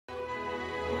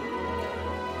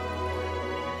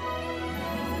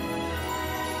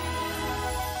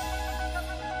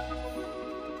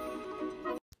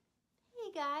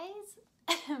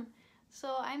guys.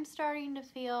 So I'm starting to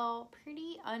feel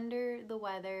pretty under the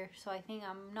weather, so I think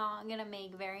I'm not gonna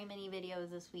make very many videos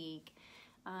this week.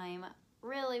 I'm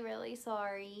really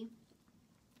sorry,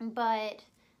 but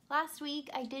last week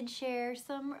I did share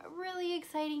some really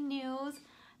exciting news.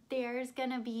 There's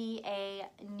gonna be a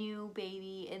new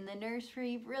baby in the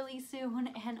nursery really soon,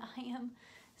 and I am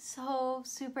so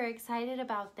super excited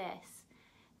about this.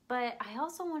 But I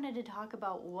also wanted to talk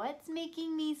about what's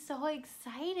making me so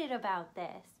excited about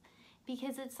this,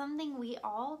 because it's something we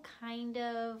all kind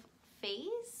of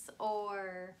face,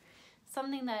 or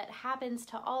something that happens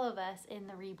to all of us in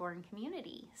the Reborn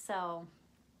community. So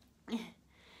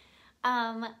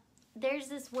there's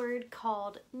this word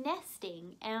called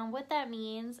nesting, and what that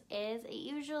means is it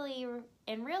usually,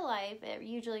 in real life, it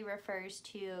usually refers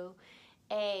to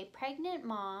a pregnant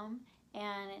mom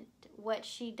and what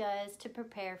she does to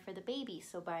prepare for the baby.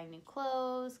 So buying new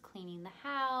clothes, cleaning the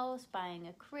house, buying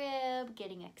a crib,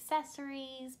 getting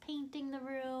accessories, painting the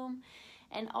room,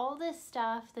 and all this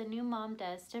stuff the new mom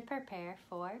does to prepare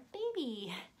for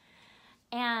baby.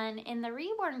 And in the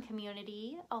Reborn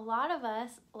community, a lot of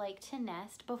us like to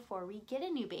nest before we get a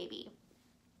new baby.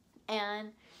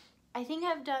 And I think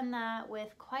I've done that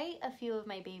with quite a few of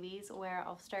my babies, where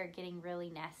I'll start getting really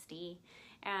nesty.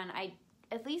 And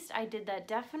at least I did that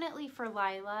definitely for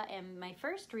Lila and my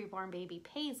first Reborn baby,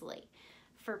 Paisley.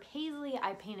 For Paisley,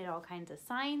 I painted all kinds of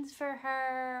signs for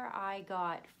her. I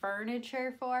got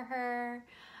furniture for her.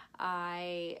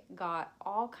 I got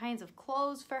all kinds of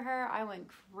clothes for her. I went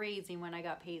crazy when I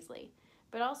got Paisley.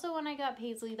 But also when I got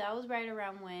Paisley, that was right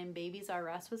around when Babies R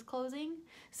Us was closing.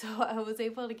 So I was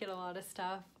able to get a lot of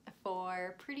stuff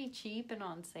for pretty cheap and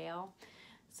on sale.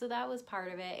 So that was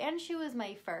part of it. And she was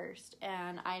my first,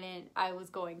 and I was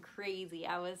going crazy.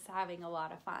 I was having a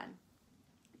lot of fun.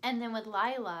 And then with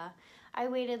Lila, I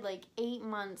waited like 8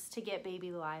 months to get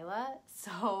baby Lila.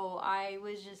 So I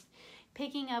was just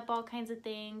picking up all kinds of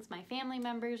things. My family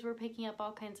members were picking up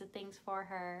all kinds of things for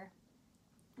her,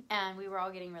 and we were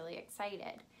all getting really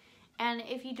excited. And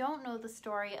if you don't know the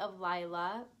story of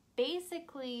Lila,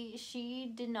 basically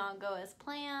she did not go as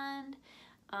planned.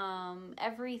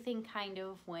 Everything kind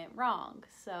of went wrong.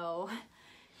 So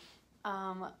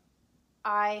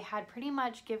I had pretty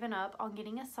much given up on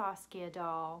getting a Saskia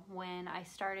doll when I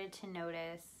started to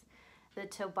notice the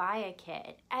Tobiah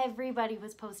kit. Everybody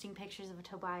was posting pictures of a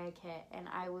Tobiah kit, and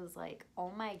I was like,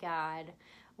 oh my god,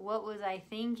 what was I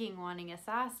thinking wanting a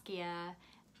Saskia?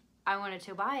 I want a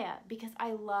Tobiah, because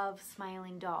I love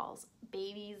smiling dolls.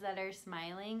 Babies that are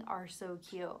smiling are so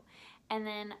cute. And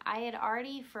then I had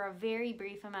already, for a very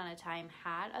brief amount of time,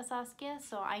 had a Saskia,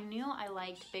 so I knew I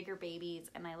liked bigger babies,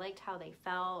 and I liked how they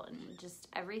felt, and just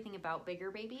everything about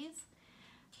bigger babies.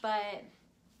 But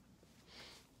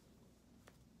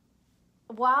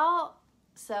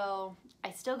so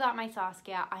I still got my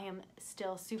Saskia. I am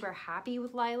still super happy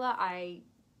with Lila.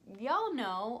 Y'all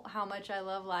know how much I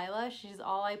love Lila. She's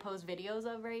all I post videos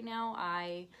of right now.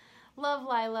 I love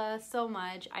Lila so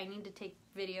much. I need to take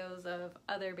videos of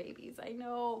other babies, I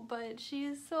know, but she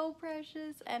is so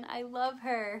precious and I love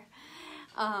her.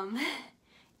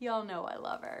 Y'all know I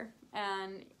love her,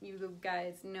 and you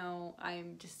guys know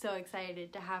I'm just so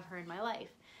excited to have her in my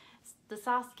life. The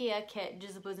Saskia kit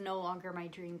just was no longer my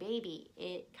dream baby.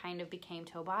 It kind of became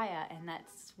Tobiah and that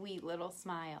sweet little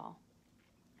smile.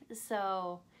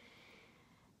 So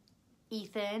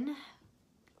Ethan,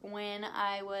 when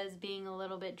I was being a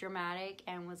little bit dramatic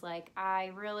and was like,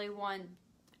 I really want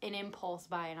an impulse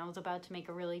buy, and I was about to make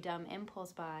a really dumb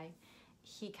impulse buy,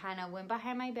 he kind of went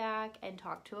behind my back and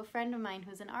talked to a friend of mine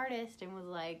who's an artist and was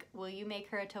like, will you make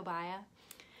her a Tobiah?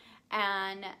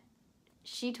 And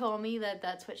she told me that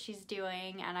that's what she's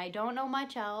doing, and I don't know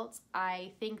much else.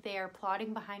 I think they are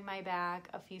plotting behind my back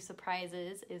a few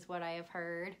surprises, is what I have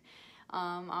heard,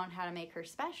 on how to make her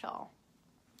special.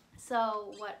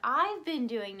 So what I've been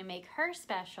doing to make her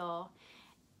special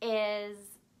is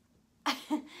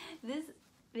this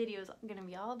video is going to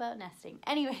be all about nesting.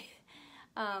 Anyway,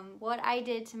 what I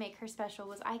did to make her special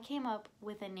was I came up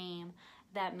with a name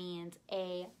that means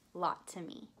a lot to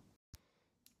me.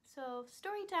 So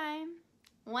story time.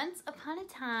 Once upon a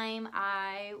time,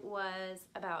 I was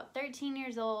about 13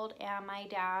 years old and my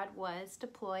dad was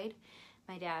deployed.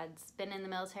 My dad's been in the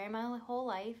military my whole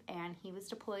life, and he was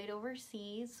deployed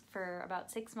overseas for about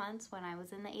 6 months when I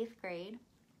was in the 8th grade.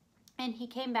 And he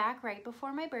came back right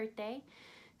before my birthday.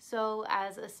 So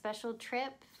as a special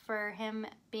trip for him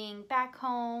being back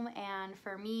home and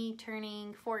for me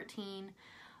turning 14,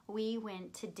 we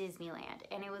went to Disneyland.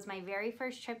 And it was my very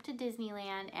first trip to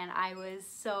Disneyland, and I was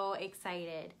so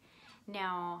excited.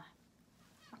 Now,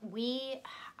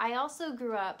 I also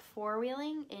grew up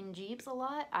four-wheeling in Jeeps a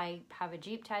lot. I have a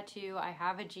Jeep tattoo. I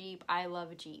have a Jeep. I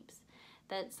love Jeeps.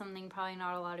 That's something probably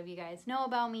not a lot of you guys know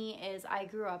about me, is I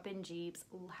grew up in Jeeps,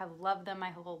 have loved them my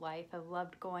whole life, have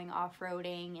loved going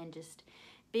off-roading and just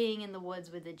being in the woods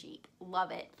with a Jeep.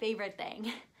 Love it. Favorite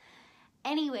thing.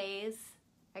 Anyways,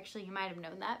 actually you might have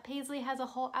known that, Paisley has a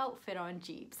whole outfit on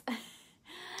Jeeps.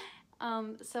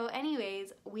 So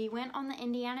anyways, we went on the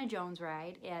Indiana Jones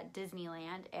ride at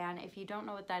Disneyland, and if you don't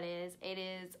know what that is, it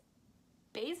is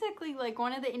basically like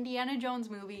one of the Indiana Jones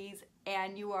movies,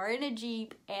 and you are in a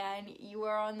Jeep, and you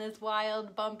are on this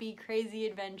wild, bumpy, crazy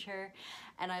adventure,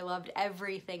 and I loved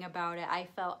everything about it. I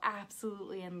fell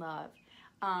absolutely in love.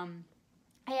 I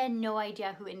had no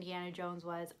idea who Indiana Jones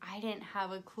was. I didn't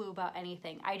have a clue about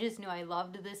anything. I just knew I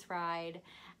loved this ride,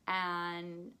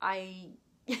 and I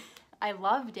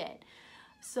loved it.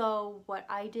 So what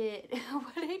I did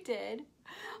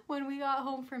when we got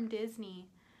home from Disney,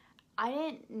 I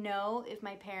didn't know if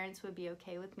my parents would be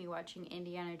okay with me watching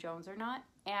Indiana Jones or not.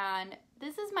 And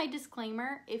this is my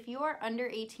disclaimer: if you are under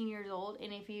 18 years old,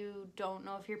 and if you don't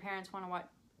know if your parents want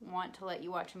to let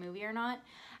you watch a movie or not,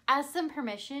 ask them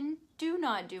permission. Do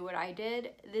not do what I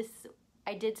did.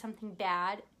 I did something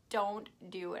bad. Don't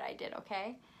do what I did,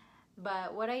 okay?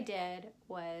 But what I did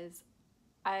was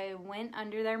I went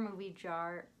under their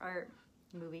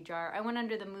I went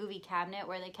under the movie cabinet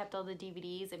where they kept all the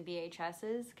DVDs and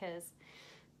VHSs, because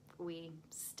we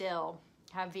still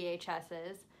have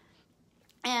VHSs.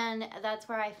 And that's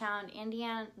where I found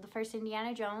the first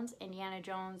Indiana Jones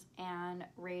and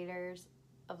Raiders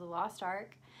of the Lost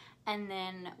Ark. And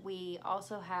then we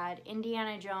also had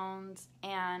Indiana Jones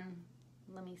and,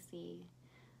 let me see,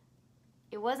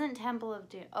 it wasn't Temple of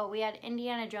Doom. Oh, we had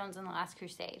Indiana Jones and the Last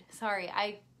Crusade. Sorry,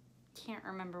 I can't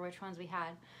remember which ones we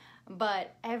had.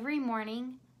 But every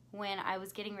morning when I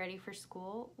was getting ready for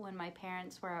school, when my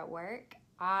parents were at work,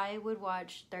 I would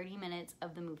watch 30 minutes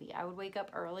of the movie. I would wake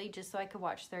up early just so I could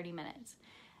watch 30 minutes.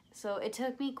 So it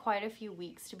took me quite a few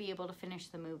weeks to be able to finish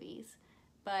the movies.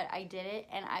 But I did it,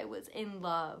 and I was in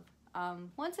love.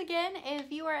 Once again,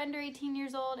 if you are under 18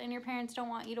 years old and your parents don't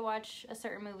want you to watch a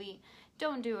certain movie,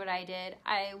 don't do what I did.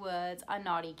 I was a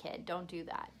naughty kid. Don't do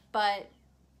that. But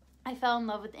I fell in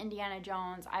love with Indiana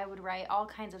Jones. I would write all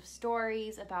kinds of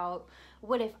stories about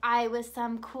what if I was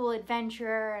some cool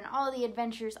adventurer and all the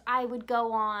adventures I would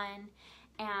go on.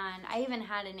 And I even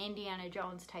had an Indiana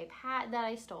Jones type hat that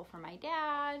I stole from my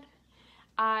dad.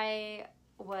 I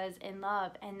was in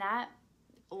love, and that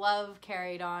love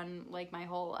carried on like my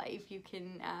whole life. You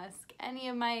can ask any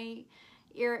of my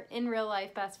in real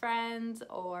life best friends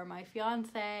or my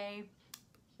fiance.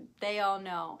 They all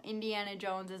know Indiana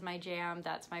Jones is my jam.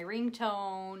 That's my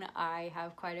ringtone. I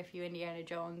have quite a few Indiana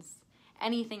Jones,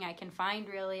 anything I can find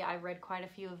really. I've read quite a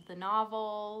few of the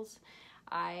novels.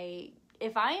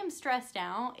 If I am stressed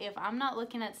out, if I'm not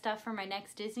looking at stuff for my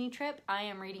next Disney trip, I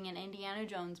am reading an Indiana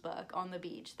Jones book on the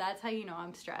beach. That's how you know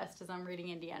I'm stressed, is I'm reading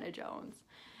Indiana Jones.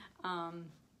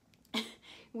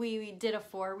 We did a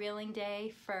four-wheeling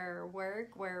day for work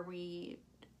where we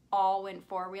all went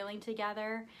four-wheeling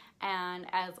together, and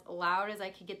as loud as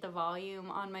I could get the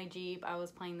volume on my Jeep, I was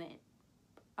playing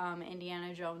the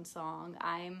Indiana Jones song.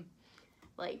 I'm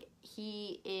like,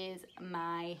 he is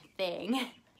my thing.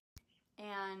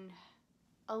 And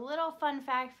a little fun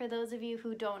fact for those of you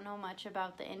who don't know much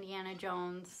about the Indiana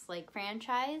Jones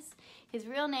franchise, his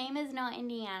real name is not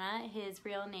Indiana. His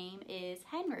real name is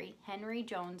Henry. Henry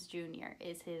Jones Jr.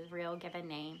 is his real given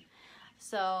name.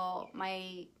 So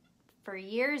for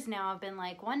years now, I've been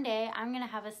like, one day I'm going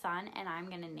to have a son and I'm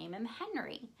going to name him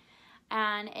Henry.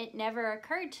 And it never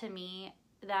occurred to me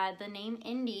that the name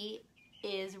Indy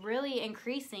is really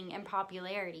increasing in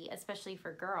popularity, especially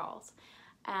for girls.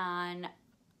 And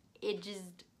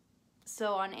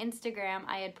so on Instagram,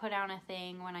 I had put out a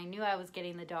thing when I knew I was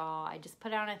getting the doll. I just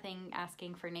put out a thing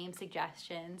asking for name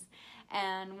suggestions.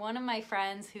 And one of my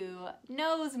friends who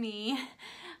knows me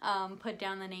put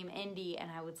down the name Indy,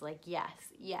 and I was like, yes,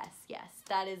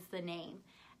 that is the name.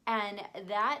 And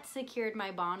that secured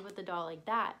my bond with the doll like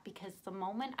that, because the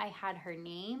moment I had her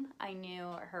name, I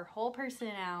knew her whole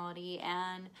personality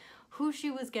and who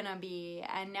she was gonna be.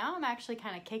 And now I'm actually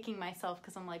kind of kicking myself,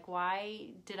 because I'm like, why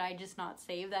did I just not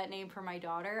save that name for my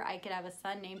daughter? I could have a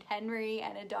son named Henry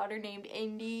and a daughter named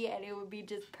Indy, and it would be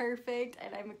just perfect.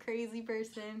 And I'm a crazy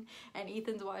person, and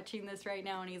Ethan's watching this right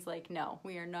now, and he's like, no,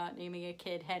 we are not naming a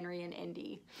kid Henry and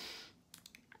Indy.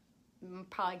 I'm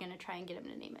probably gonna try and get him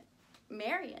to name it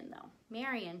Marion, though.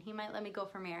 Marion. He might let me go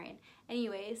for Marion.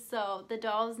 Anyways, so the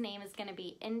doll's name is going to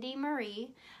be Indy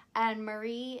Marie, and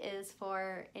Marie is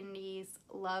for Indy's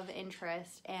love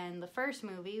interest in the first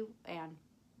movie, and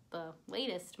the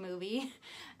latest movie.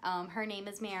 Her name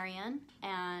is Marion,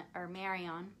 or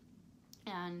Marion,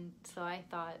 and so I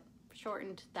thought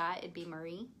shortened that it'd be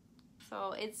Marie.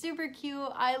 So it's super cute.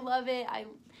 I love it.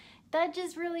 That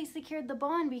just really secured the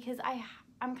bond because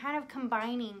I'm kind of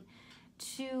combining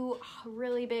two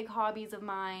really big hobbies of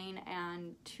mine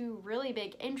and two really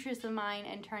big interests of mine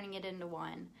and turning it into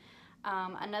one.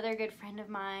 Another good friend of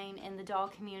mine in the doll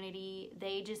community,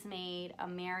 they just made a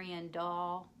Marion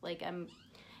doll. Like,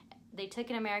 they took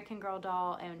an American Girl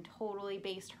doll and totally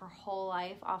based her whole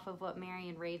life off of what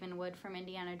Marion Ravenwood from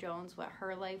Indiana Jones, what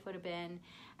her life would have been.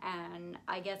 And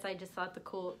I guess I just thought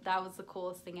that was the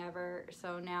coolest thing ever.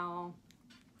 So now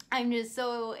I'm just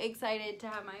so excited to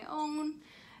have my own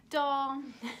doll.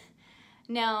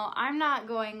 No, I'm not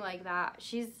going like that.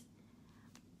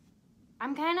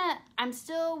 I'm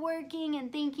still working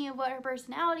and thinking of what her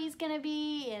personality is going to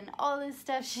be and all this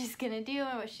stuff she's going to do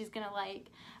and what she's going to like.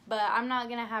 But I'm not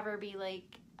going to have her be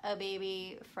like a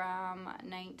baby from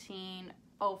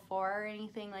 1904 or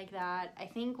anything like that. I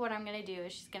think what I'm going to do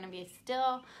is she's going to be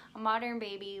still a modern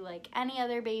baby like any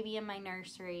other baby in my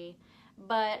nursery.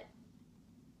 But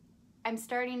I'm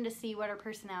starting to see what her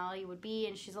personality would be,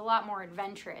 and she's a lot more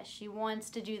adventurous. She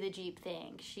wants to do the Jeep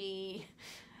thing. She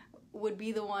would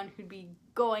be the one who'd be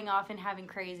going off and having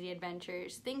crazy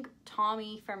adventures. Think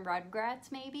Tommy from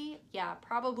Rugrats, maybe? Yeah,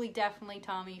 probably definitely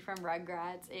Tommy from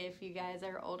Rugrats if you guys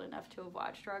are old enough to have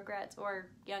watched Rugrats or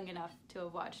young enough to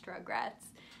have watched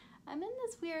Rugrats. I'm in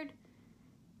this weird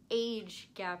age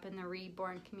gap in the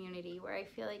Reborn community where I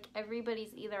feel like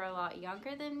everybody's either a lot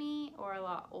younger than me or a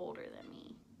lot older than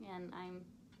me. And I'm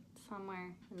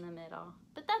somewhere in the middle,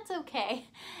 but that's okay.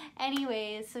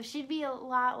 Anyways, so she'd be a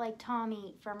lot like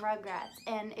Tommy from Rugrats.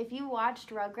 And if you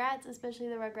watched Rugrats, especially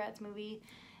the Rugrats movie,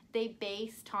 they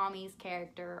base Tommy's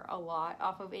character a lot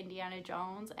off of Indiana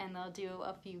Jones, and they'll do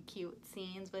a few cute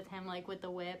scenes with him, like with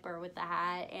the whip or with the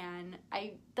hat. And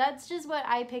that's just what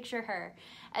I picture her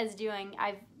as doing.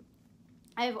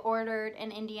 I've ordered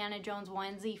an Indiana Jones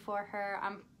onesie for her.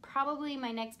 Probably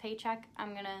my next paycheck,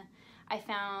 I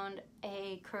found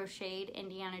a crocheted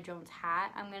Indiana Jones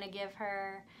hat I'm gonna give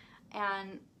her,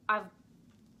 and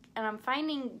I'm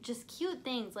finding just cute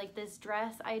things like this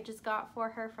dress I just got for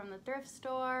her from the thrift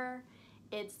store.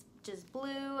 It's just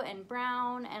blue and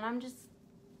brown, and I'm just,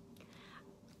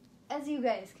 as you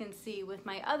guys can see with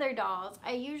my other dolls,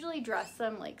 I usually dress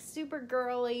them like super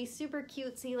girly, super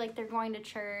cutesy, like they're going to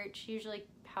church, usually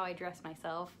how I dress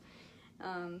myself.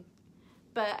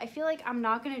 But I feel like I'm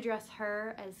not going to dress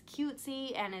her as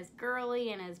cutesy and as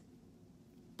girly and as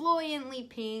buoyantly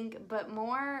pink, but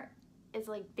more is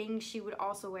like things she would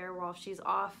also wear while she's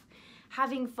off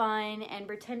having fun and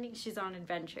pretending she's on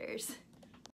adventures.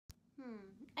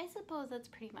 I suppose that's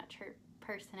pretty much her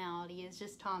personality, is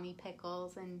just Tommy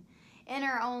Pickles, and in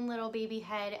her own little baby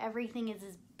head, everything is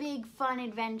this big fun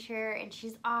adventure and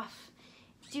she's off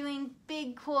doing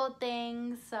big cool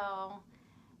things. So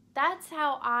that's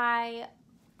how I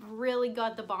really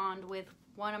got the bond with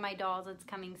one of my dolls that's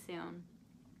coming soon.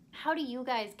 How do you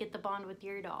guys get the bond with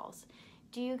your dolls?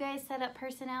 Do you guys set up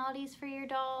personalities for your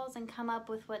dolls and come up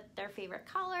with what their favorite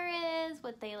color is,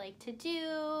 what they like to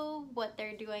do, what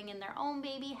they're doing in their own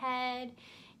baby head?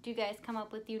 Do you guys come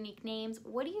up with unique names?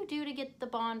 What do you do to get the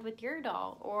bond with your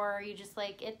doll? Or are you just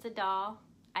like, it's a doll,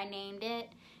 I named it,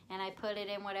 and I put it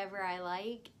in whatever I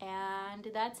like, and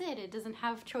that's it. It doesn't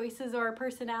have choices or a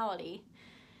personality.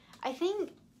 I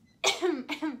think,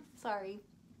 sorry.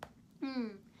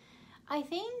 I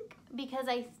think because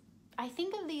I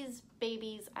think of these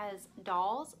babies as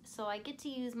dolls, so I get to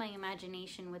use my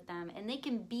imagination with them, and they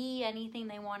can be anything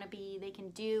they want to be. They can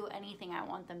do anything I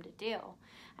want them to do.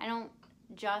 I don't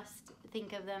just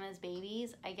think of them as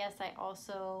babies. I guess I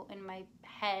also, in my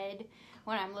head,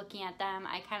 when I'm looking at them,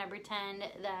 I kind of pretend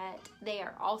that they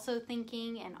are also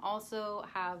thinking and also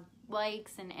have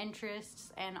likes and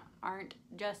interests and aren't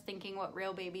just thinking what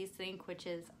real babies think, which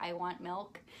is, I want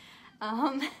milk.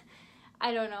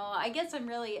 I don't know. I guess I'm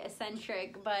really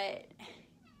eccentric, but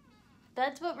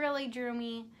that's what really drew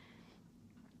me.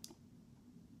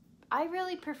 I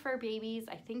really prefer babies.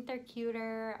 I think they're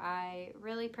cuter. I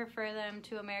really prefer them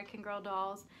to American Girl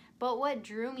dolls. But what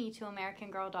drew me to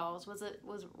American Girl dolls was it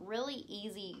was really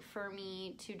easy for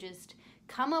me to just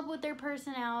come up with their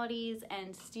personalities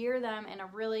and steer them in a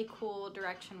really cool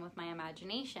direction with my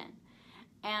imagination.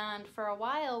 And for a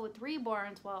while with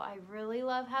Reborns, while I really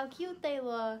love how cute they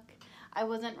look, I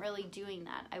wasn't really doing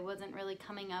that. I wasn't really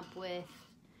coming up with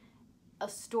a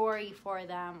story for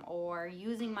them or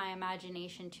using my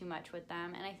imagination too much with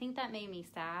them. And I think that made me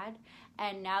sad.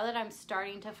 And now that I'm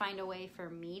starting to find a way for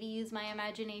me to use my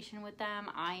imagination with them,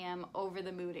 I am over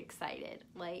the moon excited.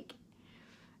 Like,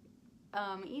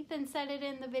 Ethan said it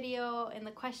in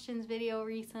the questions video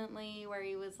recently, where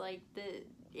he was like,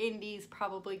 Indy's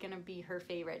probably gonna be her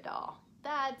favorite doll.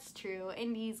 That's true.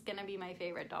 Indy's gonna be my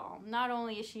favorite doll. Not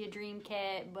only is she a dream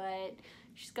kit, but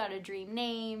she's got a dream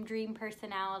name, dream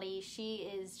personality. She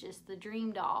is just the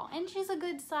dream doll. And she's a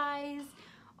good size.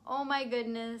 Oh my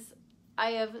goodness.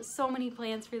 I have so many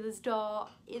plans for this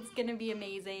doll. It's gonna be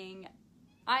amazing.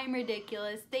 I'm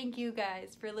ridiculous. Thank you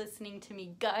guys for listening to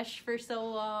me gush for so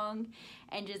long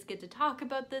and just get to talk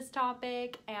about this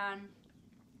topic. And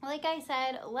like I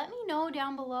said, let me know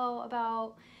down below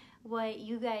about what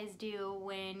you guys do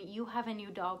when you have a new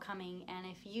doll coming, and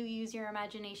if you use your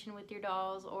imagination with your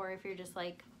dolls, or if you're just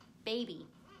like, baby,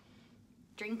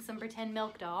 drink some pretend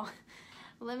milk, doll.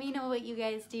 Let me know what you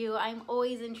guys do. I'm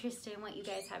always interested in what you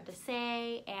guys have to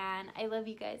say, and I love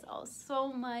you guys all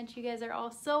so much. You guys are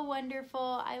all so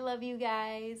wonderful. I love you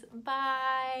guys.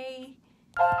 Bye.